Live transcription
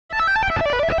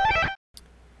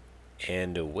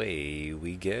And away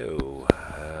we go.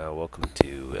 Welcome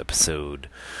to episode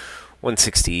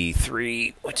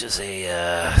 163, which is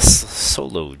a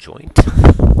solo joint.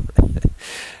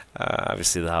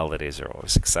 Obviously, the holidays are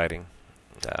always exciting.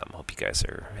 Hope you guys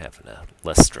are having a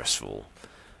less stressful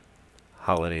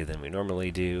holiday than we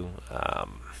normally do.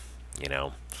 You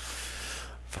know,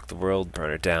 fuck the world,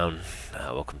 burn it down.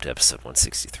 Welcome to episode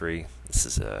 163. This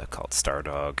is called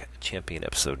Stardog Champion,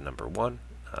 episode number 1.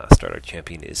 Stardog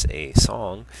Champion is a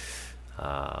song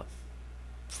from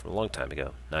a long time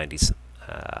ago, 90s.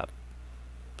 I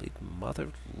believe Mother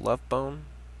Love Bone.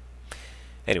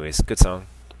 Anyways, good song.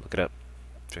 Look it up.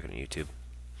 Check it on YouTube.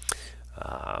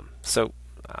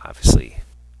 Obviously,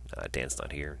 Dan's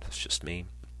not here. It's just me.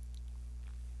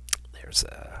 There's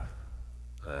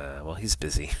well, he's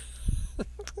busy.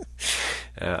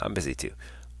 I'm busy too,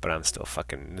 but I'm still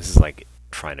fucking. This is like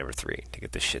try number 3 to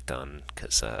get this shit done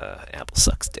because Apple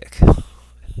sucks dick.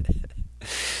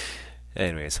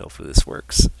 Anyways, hopefully this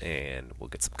works and we'll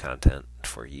get some content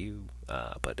for you.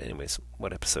 But anyways,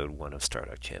 what episode 1 of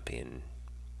Stardog Champion?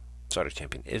 Stardog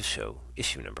Champion is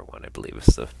issue number 1, I believe, is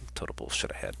the total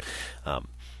bullshit I had. I'm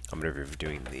gonna be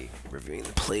reviewing the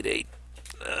Playdate.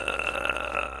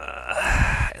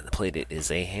 And the Playdate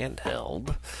is a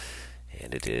handheld,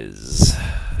 and it is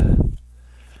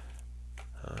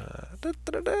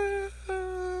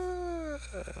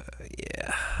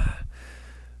yeah.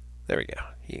 There we go.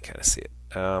 You can kind of see it.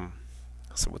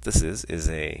 So what this is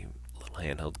a little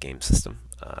handheld game system.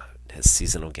 It has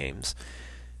seasonal games.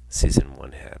 Season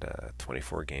 1 had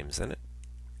 24 games in it.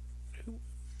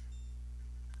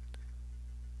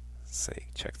 Say,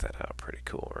 check that out. Pretty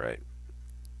cool, right?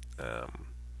 So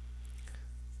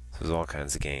there's all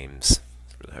kinds of games.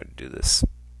 It's really hard to do this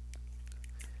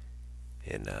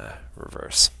in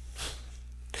reverse.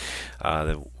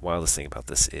 The wildest thing about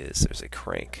this is there's a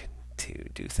crank to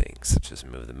do things such as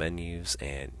move the menus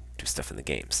and do stuff in the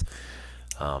games.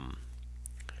 Probably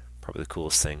the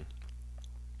coolest thing.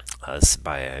 This is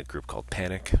by a group called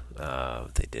Panic.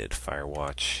 They did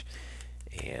Firewatch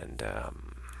and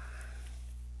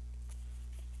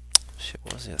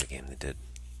what was the other game they did?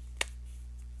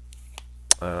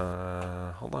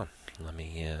 Hold on. Let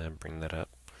me bring that up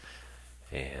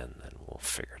and then we'll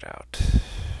figure it out.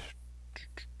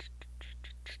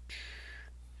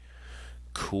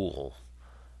 Cool.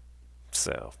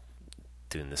 So,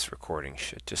 doing this recording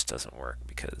shit just doesn't work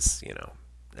because,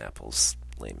 Apple's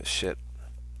lame as shit.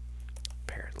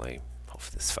 Apparently.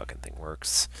 Hopefully this fucking thing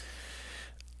works.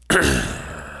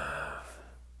 That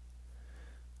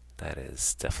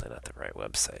is definitely not the right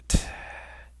website.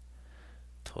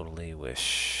 Totally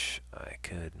wish I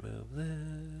could move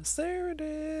this. There it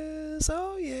is.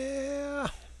 Oh yeah.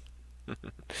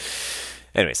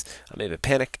 Anyways, I made a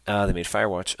Panic. They made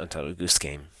Firewatch, Untitled Goose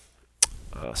Game.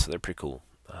 So they're pretty cool.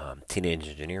 Teenage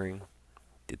Engineering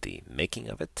did the making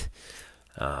of it.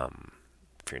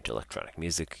 If you're into electronic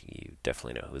music, you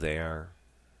definitely know who they are.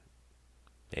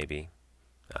 Maybe.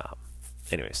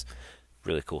 Anyways,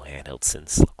 really cool handheld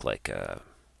synths. Look like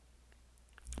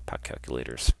pot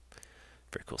calculators.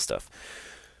 Very cool stuff.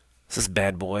 This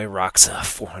bad boy rocks a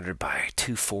 400 by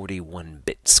 241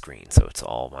 bit screen, so it's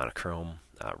all monochrome.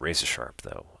 Razor sharp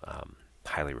though,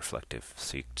 highly reflective,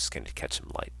 so you just kind of catch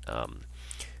some light.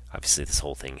 Obviously, this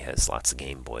whole thing has lots of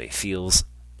Game Boy feels,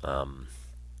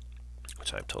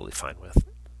 which I'm totally fine with.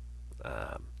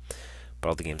 But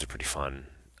all the games are pretty fun.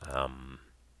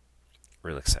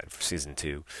 Really excited for Season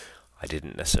 2. I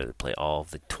didn't necessarily play all of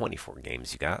the 24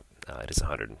 games you got. It is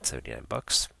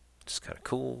 $179, which is kind of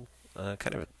cool.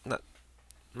 Kind of not.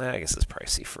 I guess it's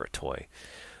pricey for a toy,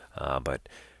 but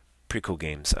pretty cool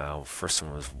games. First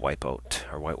one was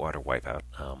Wipeout or Whitewater Wipeout.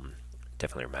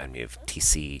 Definitely reminded me of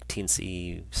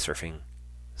TNC surfing,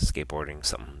 skateboarding,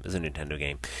 something. It was a Nintendo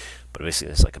game, but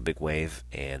basically it's like a big wave,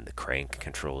 and the crank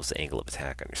controls the angle of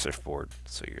attack on your surfboard.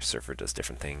 So your surfer does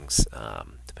different things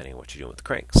depending on what you're doing with the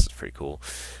cranks. It's pretty cool.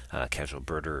 Casual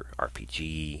birder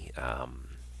RPG.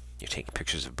 You're taking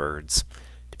pictures of birds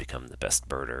to become the best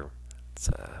birder. It's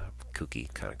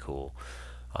kooky, kind of cool.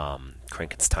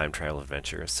 Crank it's time travel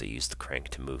adventure, so you use the crank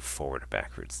to move forward or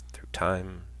backwards through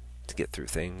time to get through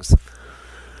things.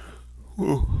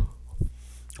 Whoa.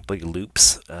 Big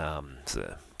loops. It's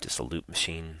just a loop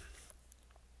machine.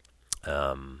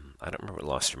 I don't remember what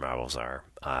Lost Your Marbles are.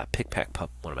 Pick Pack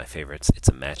Pup, one of my favorites. It's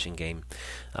a matching game,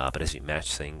 but as you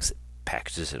match things, it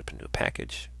packages it up into a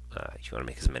package. You want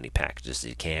to make as many packages as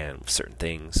you can with certain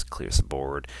things. Clears the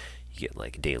board. You get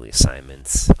like daily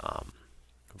assignments.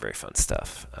 Very fun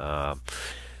stuff. A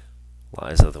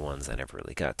lot of those other ones I never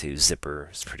really got to. Zipper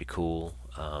is pretty cool.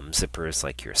 Zipper is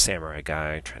like you're a samurai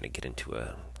guy trying to get into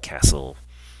a castle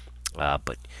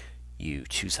but you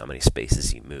choose how many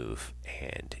spaces you move,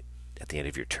 and at the end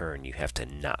of your turn, you have to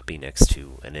not be next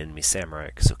to an enemy samurai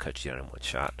because he'll cut you down in one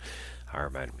shot.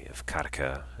 Reminded me of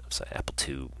Kataka. It was an Apple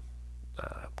II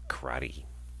karate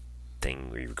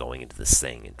thing where you're going into this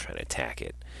thing and trying to attack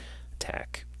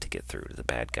to get through to the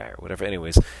bad guy or whatever.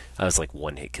 Anyways, I was like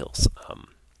one hit kills.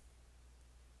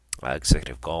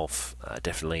 Executive Golf,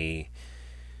 definitely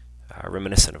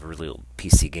reminiscent of a really old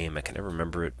PC game. I can never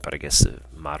remember it, but I guess a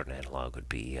modern analog would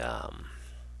be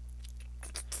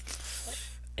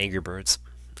Angry Birds,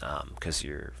 because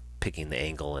you're picking the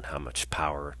angle and how much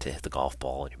power to hit the golf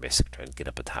ball, and you're basically trying to get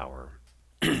up a tower.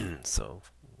 So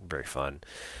very fun.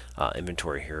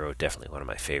 Inventory Hero, definitely one of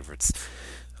my favorites.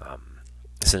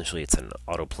 Essentially, it's an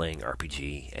auto-playing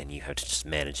RPG, and you have to just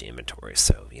manage the inventory.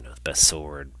 So, the best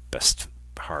sword, best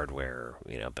hardware,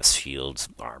 best shields,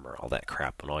 armor, all that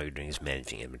crap, and all you're doing is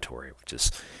managing inventory, which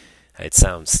is, it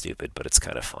sounds stupid, but it's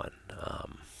kind of fun.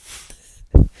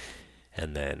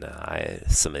 And then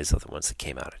some of these other ones that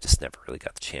came out, I just never really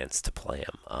got the chance to play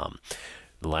them.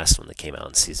 The last one that came out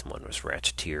in Season 1 was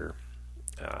Ratcheteer,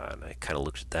 and I kind of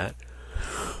looked at that.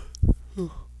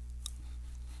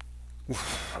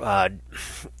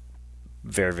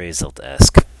 Very, very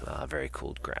Zelda-esque, very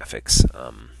cool graphics.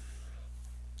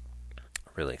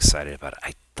 Really excited about it.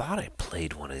 I thought I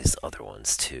played one of these other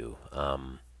ones too.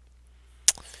 Man,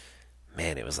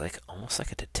 it was almost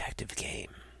like a detective game.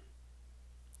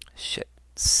 Shit,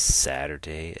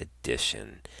 Saturday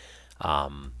edition.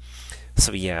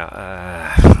 So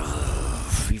yeah,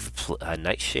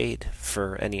 Nightshade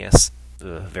for NES.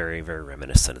 Very, very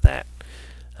reminiscent of that.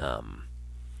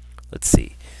 Let's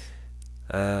see.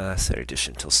 Saturday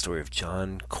edition tells the story of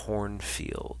John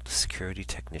Cornfield, security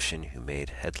technician who made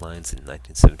headlines in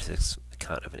 1976.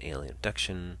 Account of an alien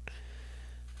abduction.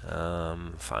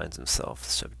 Finds himself the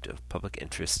subject of public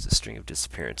interest. A string of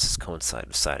disappearances coincide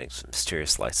with sightings of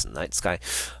mysterious lights in the night sky.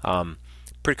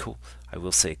 Pretty cool. I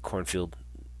will say Cornfield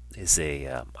is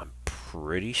I'm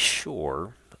pretty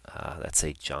sure that's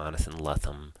a Jonathan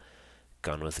Lethem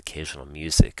Gun with Occasional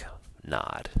Music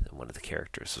nod. One of the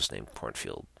characters was named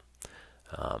Cornfield.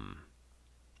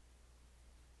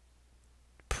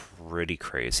 Pretty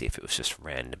crazy if it was just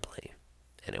randomly,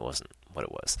 and it wasn't what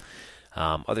it was.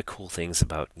 Other cool things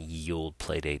about ye old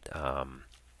Playdate,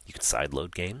 you can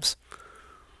sideload games.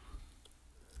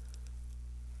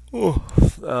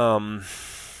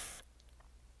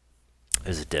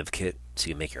 There's a dev kit, so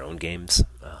you can make your own games.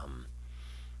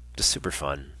 Just super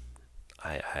fun.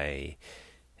 I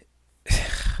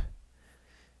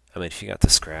mean, if you got the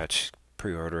Scratch,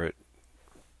 pre-order it.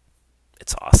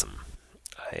 It's awesome.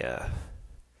 Yeah,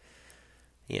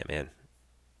 man.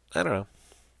 I don't know.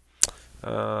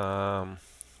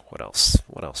 What else?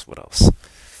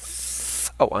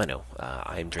 Oh, I know.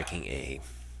 I'm drinking a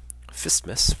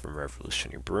Fistmas from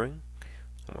Revolutionary Brewing.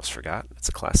 Almost forgot. It's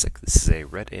a classic. This is a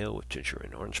red ale with ginger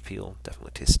and orange peel.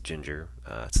 Definitely tastes ginger.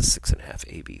 It's a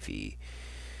 6.5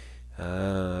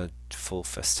 ABV. Full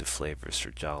festive flavors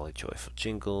for jolly, joyful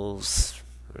jingles.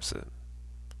 There's a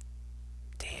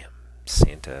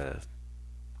Santa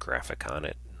graphic on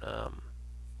it.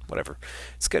 Whatever.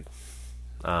 It's good.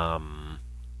 Probably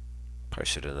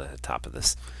should have done the top of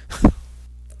this.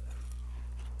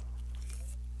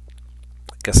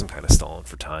 Guess I'm kind of stalling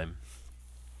for time.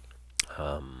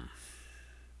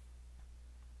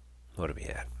 What are we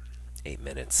at? 8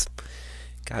 minutes.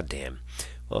 God damn.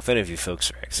 Well, if any of you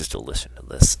folks are actually still listening to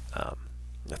this,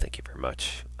 thank you very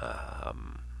much.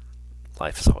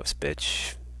 Life is always a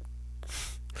bitch.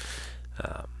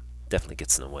 Definitely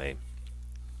gets in the way.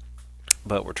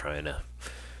 But we're trying to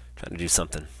do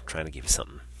something, trying to give you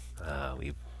something. I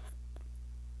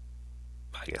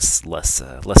guess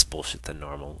less bullshit than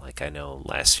normal. Like I know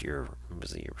last year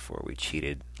was the year before we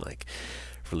cheated, like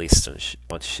released a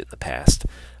bunch of shit in the past.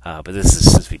 But this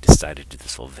is since we decided to do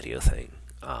this whole video thing.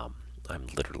 I'm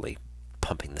literally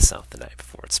pumping this out the night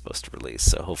before it's supposed to release,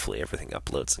 so hopefully everything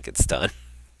uploads and gets done.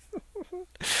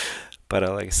 But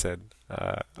like I said,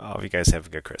 all of you guys have a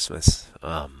good Christmas.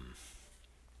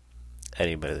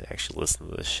 Anybody that actually listens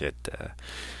to this shit,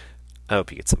 I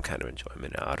hope you get some kind of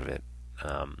enjoyment out of it.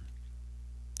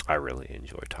 I really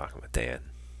enjoy talking with Dan.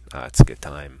 It's a good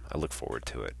time. I look forward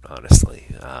to it, honestly.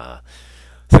 So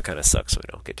it kind of sucks when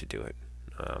we don't get to do it.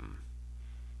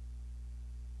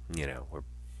 We're...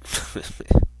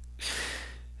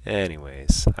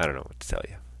 Anyways, I don't know what to tell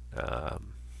you.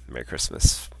 Merry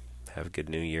Christmas. Have a good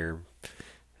New Year.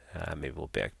 Maybe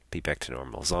we'll be back to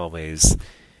normal as always.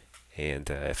 And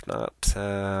if not,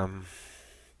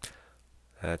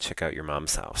 check out Your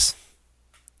Mom's House.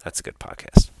 That's a good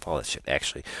podcast. All that shit.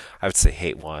 Actually, I would say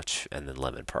Hate Watch and then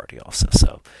Lemon Party also.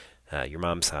 So Your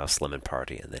Mom's House, Lemon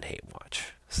Party, and then Hate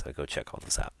Watch. So go check all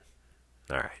those out.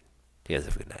 All right. You guys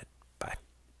have a good night.